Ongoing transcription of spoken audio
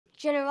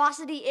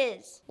Generosity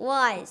is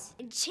wise,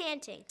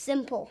 enchanting,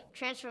 simple,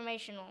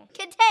 transformational,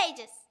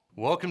 contagious.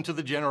 Welcome to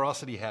the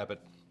Generosity Habit.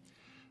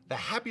 The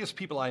happiest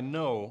people I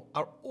know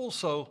are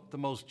also the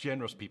most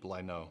generous people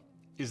I know.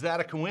 Is that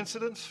a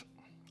coincidence?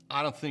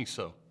 I don't think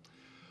so.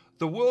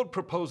 The world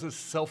proposes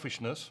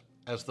selfishness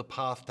as the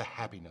path to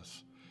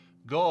happiness.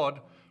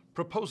 God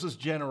proposes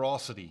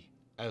generosity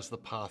as the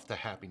path to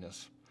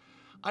happiness.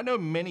 I know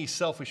many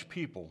selfish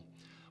people,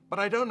 but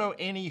I don't know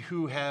any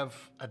who have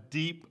a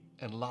deep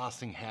and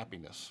lasting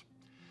happiness.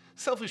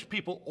 Selfish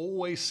people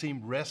always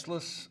seem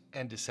restless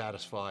and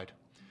dissatisfied.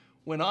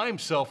 When I'm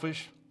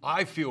selfish,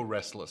 I feel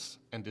restless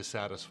and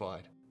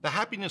dissatisfied. The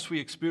happiness we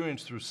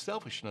experience through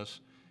selfishness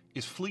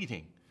is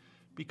fleeting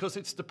because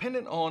it's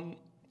dependent on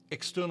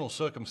external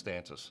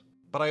circumstances.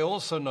 But I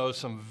also know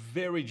some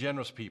very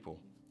generous people,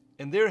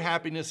 and their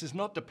happiness is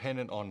not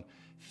dependent on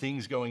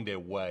things going their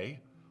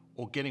way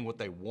or getting what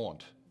they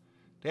want.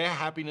 Their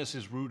happiness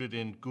is rooted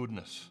in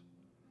goodness.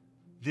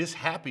 This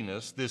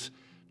happiness, this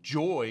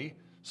joy,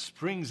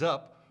 springs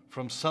up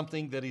from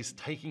something that is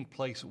taking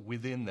place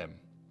within them.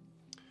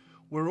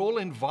 We're all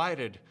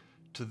invited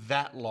to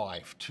that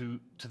life, to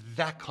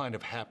that kind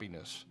of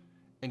happiness.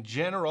 And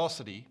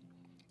generosity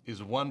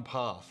is one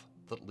path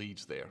that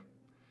leads there.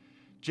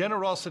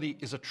 Generosity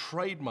is a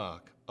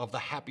trademark of the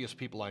happiest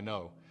people I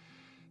know.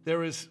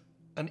 There is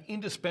an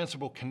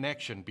indispensable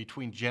connection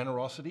between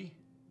generosity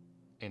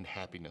and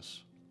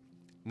happiness.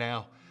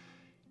 Now,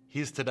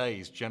 here's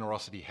today's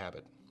generosity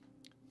habit.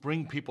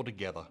 Bring people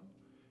together.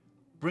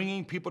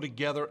 Bringing people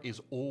together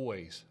is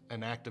always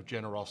an act of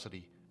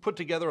generosity. Put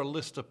together a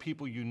list of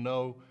people you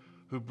know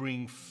who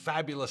bring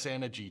fabulous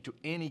energy to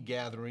any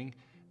gathering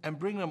and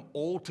bring them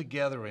all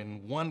together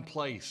in one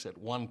place at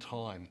one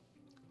time.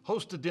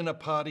 Host a dinner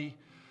party,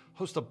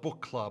 host a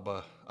book club,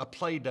 a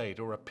play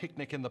date, or a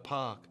picnic in the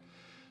park.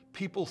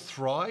 People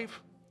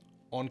thrive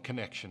on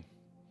connection.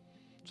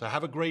 So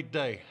have a great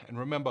day, and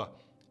remember,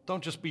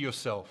 don't just be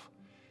yourself.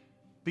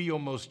 Be your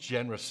most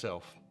generous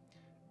self.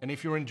 And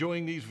if you're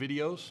enjoying these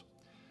videos,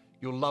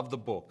 you'll love the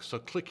book, so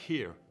click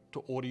here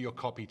to order your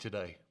copy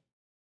today.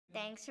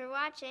 Thanks for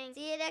watching.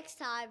 See you next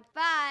time.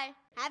 Bye.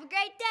 Have a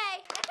great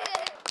day.